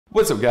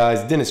What's up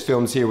guys, Dennis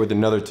Films here with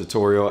another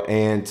tutorial,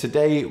 and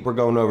today we're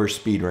going over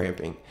speed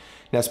ramping.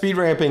 Now speed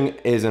ramping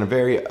is a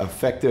very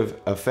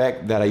effective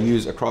effect that I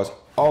use across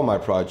all my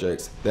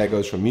projects. That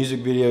goes from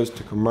music videos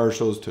to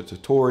commercials to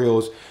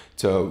tutorials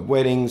to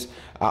weddings.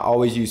 I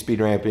always use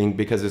speed ramping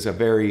because it's a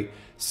very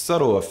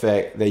subtle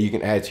effect that you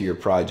can add to your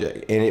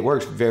project, and it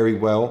works very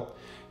well.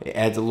 It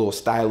adds a little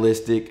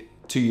stylistic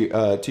to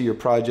your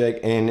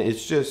project, and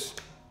it's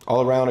just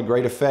all around a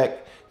great effect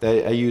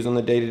that I use on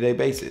a day-to-day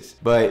basis.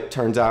 But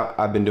turns out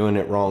I've been doing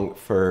it wrong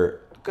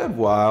for a good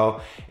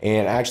while,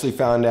 and I actually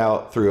found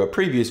out through a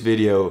previous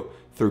video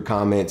through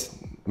comments.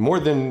 More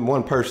than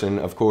one person,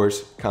 of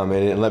course,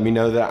 commented and let me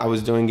know that I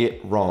was doing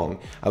it wrong.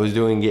 I was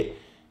doing it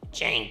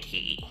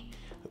janky.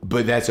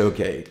 But that's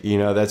okay, you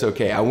know, that's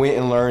okay. I went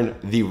and learned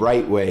the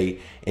right way,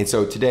 and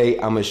so today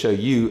I'm gonna show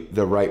you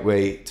the right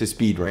way to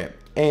speed ramp.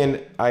 And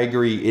I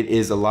agree, it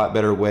is a lot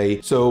better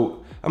way.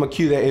 So I'm gonna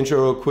cue that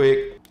intro real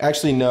quick.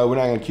 Actually, no, we're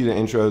not gonna cue the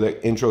intro.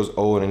 The intro's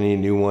old and I need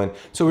a new one.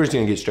 So we're just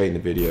gonna get straight in the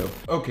video.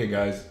 Okay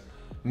guys,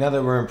 now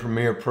that we're in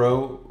Premiere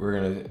Pro, we're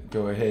gonna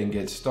go ahead and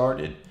get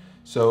started.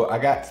 So I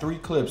got 3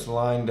 clips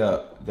lined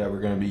up that we're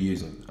gonna be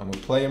using. I'm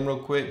gonna play them real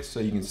quick so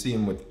you can see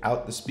them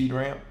without the speed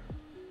ramp.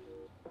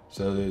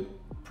 So they're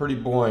pretty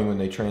boring when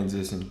they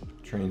transition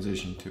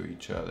to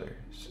each other.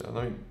 So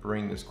let me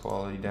bring this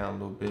quality down a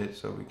little bit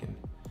so we can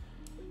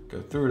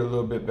go through it a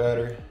little bit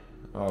better.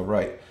 All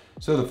right.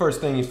 So the first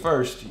thing is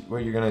first,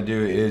 what you're gonna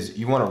do is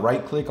you wanna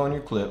right click on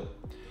your clip,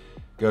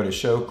 go to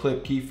show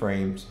clip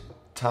keyframes,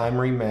 time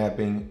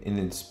remapping, and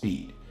then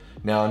speed.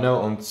 Now I know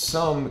on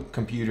some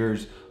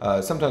computers,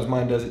 sometimes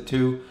mine does it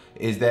too,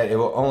 is that it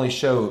will only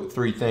show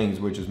 3 things,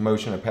 which is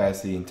motion,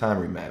 opacity, and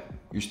time remapping.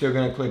 You're still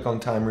gonna click on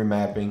time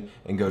remapping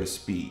and go to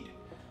speed.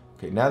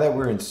 Okay, now that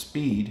we're in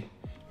speed,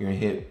 you're gonna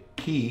hit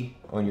P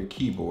on your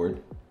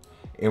keyboard,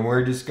 and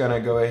we're just gonna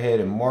go ahead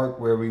and mark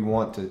where we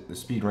want the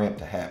speed ramp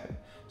to happen.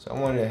 So I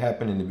want it to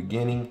happen in the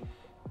beginning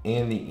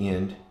and the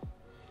end.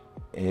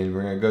 And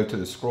we're gonna go to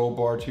the scroll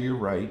bar to your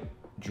right,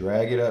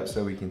 drag it up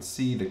so we can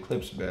see the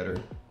clips better.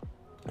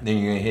 And then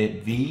you're gonna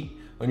hit V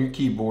on your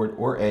keyboard,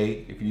 or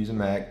A if you use a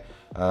Mac.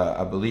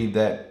 I believe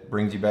that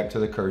brings you back to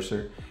the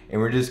cursor. And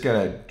we're just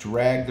gonna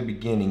drag the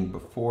beginning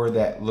before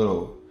that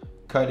little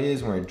cut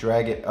is. We're gonna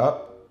drag it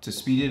up to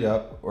speed it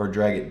up, or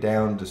drag it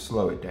down to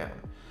slow it down.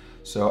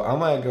 So I'm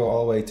gonna go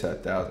all the way to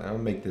 1,000. I'm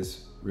gonna make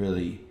this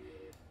really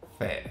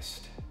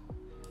fast.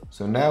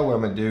 So now what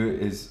I'm gonna do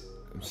is,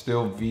 I'm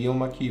still V on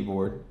my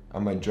keyboard.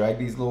 I'm gonna drag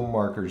these little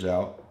markers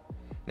out.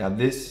 Now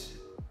this,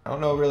 I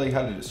don't know really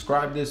how to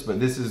describe this, but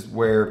this is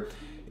where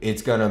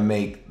it's gonna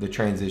make the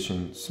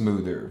transition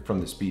smoother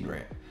from the speed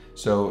ramp.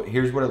 So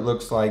here's what it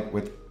looks like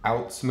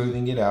without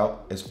smoothing it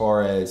out, as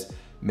far as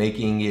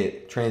making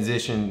it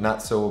transition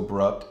not so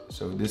abrupt.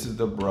 So this is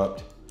the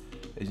abrupt.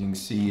 As you can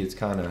see, it's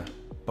kind of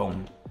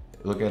boom.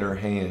 Look at her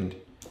hand.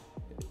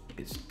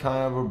 It's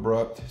kind of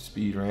abrupt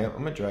speed ramp.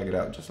 I'm gonna drag it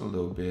out just a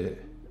little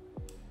bit.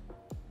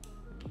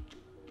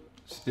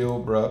 Still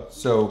abrupt.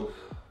 So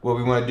what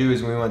we wanna do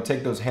is we wanna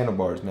take those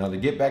handlebars. Now to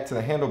get back to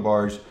the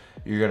handlebars,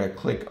 you're gonna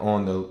click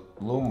on the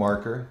little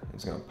marker.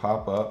 It's gonna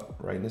pop up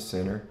right in the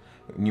center.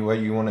 And what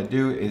you wanna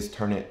do is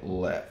turn it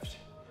left.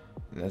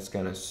 And that's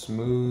gonna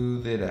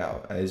smooth it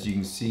out. As you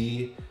can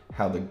see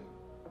how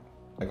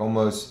like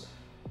almost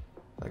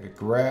like a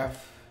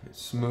graph, it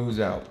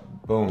smooths out,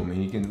 boom.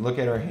 And you can look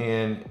at her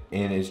hand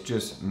and it's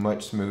just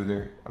much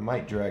smoother. I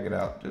might drag it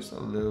out just a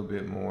little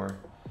bit more,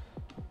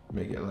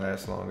 make it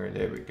last longer.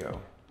 There we go.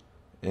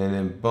 And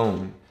then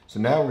boom. So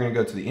now we're gonna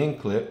go to the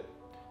end clip.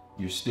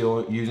 You're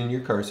still using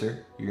your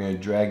cursor. You're gonna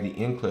drag the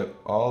end clip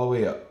all the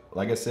way up.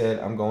 Like I said,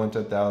 I'm going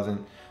to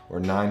 1,000 or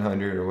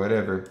 900 or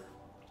whatever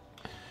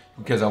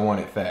because I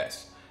want it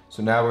fast.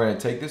 So now we're gonna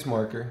take this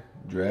marker,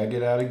 drag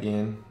it out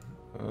again.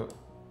 Oh.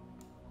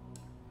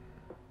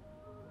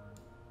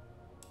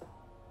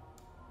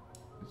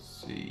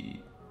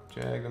 See,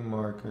 drag the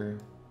marker.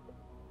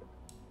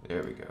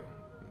 There we go.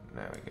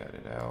 Now we got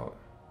it out.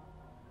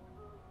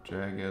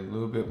 Drag it a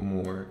little bit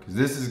more, because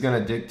this is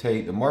gonna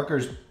dictate, the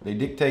markers, they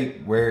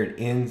dictate where it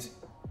ends,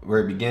 where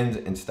it begins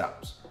and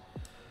stops.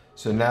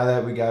 So now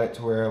that we got it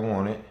to where I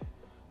want it,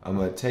 I'm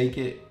gonna take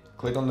it,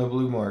 click on the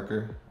blue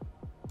marker,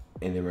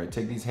 and then we're gonna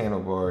take these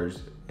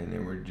handlebars, and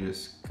then we're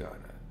just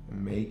gonna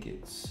make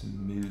it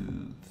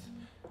smooth.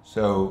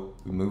 So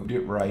we moved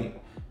it right.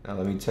 Now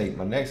let me take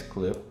my next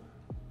clip,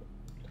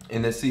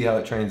 and let's see how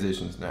it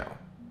transitions now.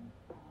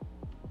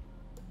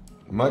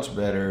 Much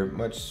better,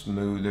 much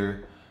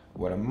smoother.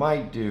 What I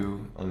might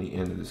do on the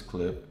end of this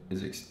clip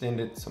is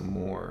extend it some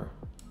more,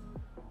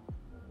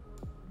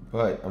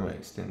 but I'm gonna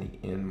extend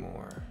the end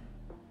more.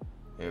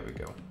 There we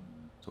go.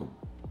 So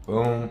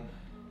boom.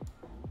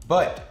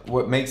 But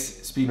what makes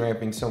speed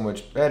ramping so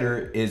much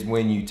better is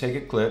when you take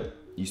a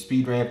clip, you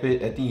speed ramp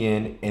it at the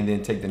end, and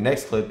then take the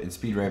next clip and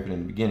speed ramp it in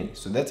the beginning.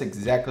 So that's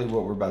exactly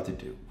what we're about to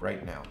do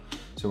right now.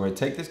 So we're gonna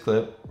take this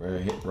clip, we're gonna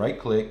hit right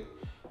click,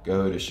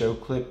 go to show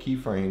clip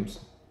keyframes,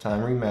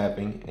 time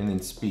remapping, and then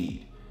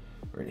speed.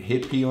 We're gonna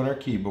hit P on our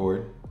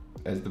keyboard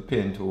as the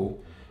pen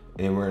tool,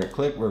 and we're gonna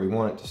click where we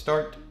want it to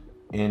start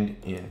end,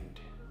 end.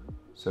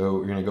 So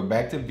we're gonna go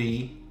back to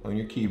V on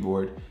your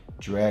keyboard,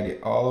 drag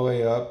it all the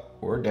way up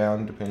or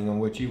down, depending on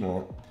what you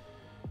want.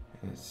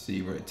 Let's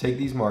see, we're gonna take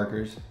these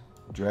markers,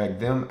 drag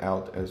them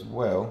out as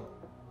well.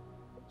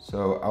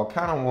 So I'll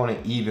kind of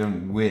want to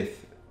even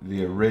with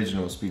the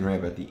original speed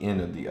ramp at the end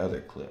of the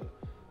other clip,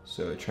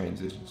 so it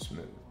transitions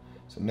smooth.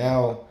 So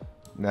now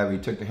we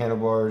took the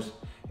handlebars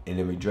and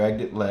then we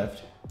dragged it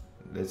left.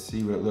 Let's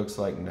see what it looks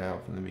like now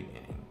from the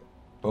beginning.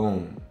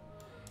 Boom.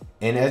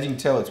 And as you can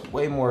tell, it's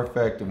way more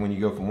effective when you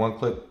go from one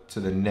clip to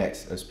the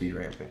next of speed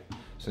ramping.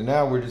 So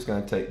now we're just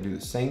gonna do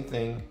the same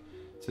thing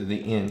to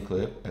the end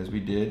clip as we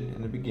did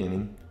in the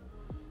beginning.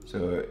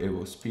 So it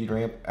will speed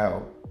ramp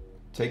out,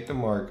 take the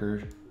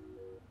marker,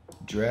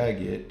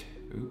 drag it,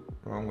 oop,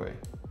 wrong way.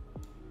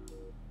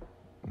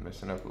 I'm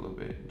messing up a little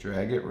bit.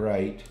 Drag it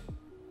right,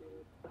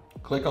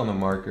 click on the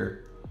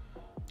marker,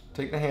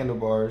 take the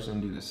handlebars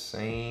and do the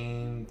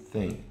same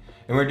thing.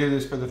 And we're gonna do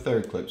this for the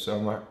third clip. So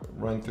I'm gonna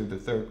run through the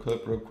third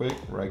clip real quick.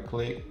 Right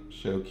click,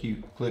 show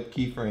clip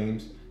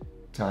keyframes,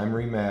 time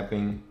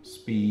remapping,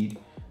 speed,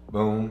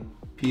 boom,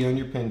 P on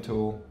your pen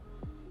tool,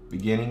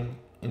 beginning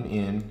and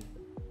end.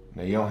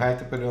 Now you don't have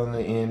to put it on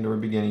the end or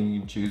beginning.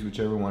 You can choose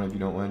whichever one if you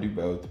don't want to do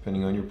both,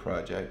 depending on your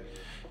project.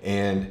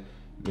 And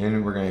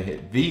then we're gonna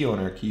hit V on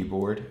our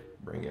keyboard,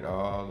 bring it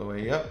all the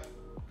way up,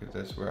 because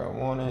that's where I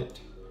want it,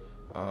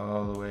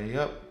 all the way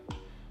up.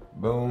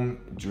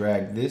 Boom,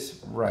 drag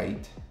this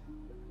right.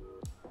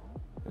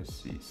 Let's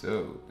see,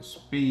 so the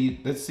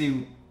speed, let's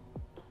see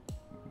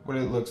what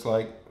it looks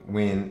like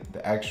when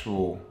the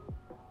actual,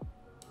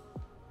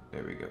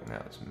 there we go,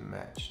 now it's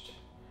matched.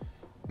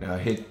 Now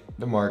hit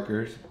the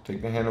markers,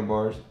 take the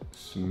handlebars,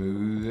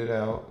 smooth it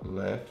out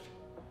left.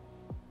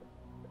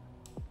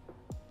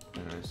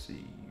 And let's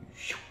see.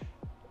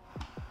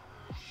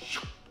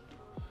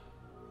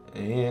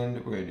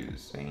 And we're gonna do the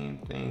same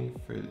thing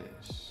for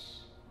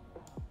this.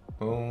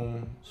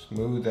 Boom,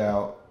 smooth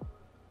out.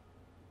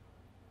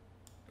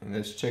 And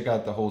let's check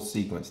out the whole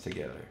sequence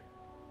together.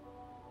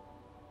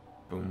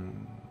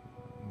 Boom,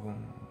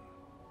 boom.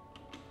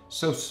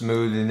 So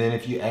smooth. And then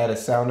if you add a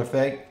sound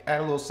effect, add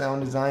a little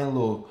sound design, a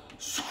little.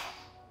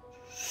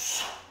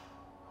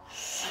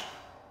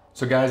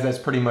 So guys, that's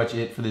pretty much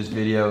it for this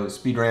video.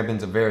 Speed ramping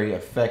is a very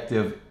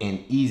effective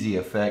and easy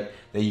effect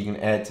that you can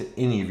add to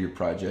any of your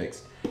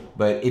projects.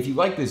 But if you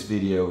like this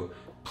video,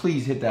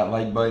 please hit that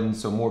like button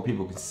so more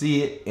people can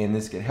see it and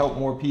this can help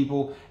more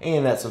people,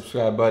 and that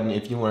subscribe button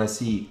if you want to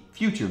see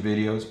future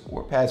videos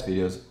or past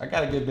videos. I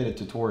got a good bit of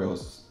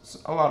tutorials,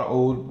 a lot of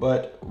old,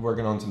 but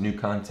working on some new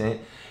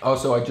content.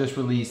 Also, I just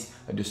released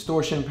a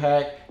distortion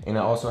pack, and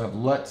I also have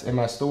LUTs in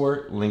my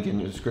store, link in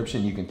the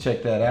description, you can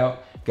check that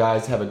out.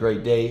 Guys, have a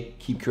great day,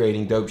 keep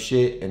creating dope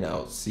shit, and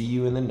I'll see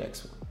you in the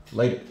next one.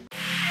 Later.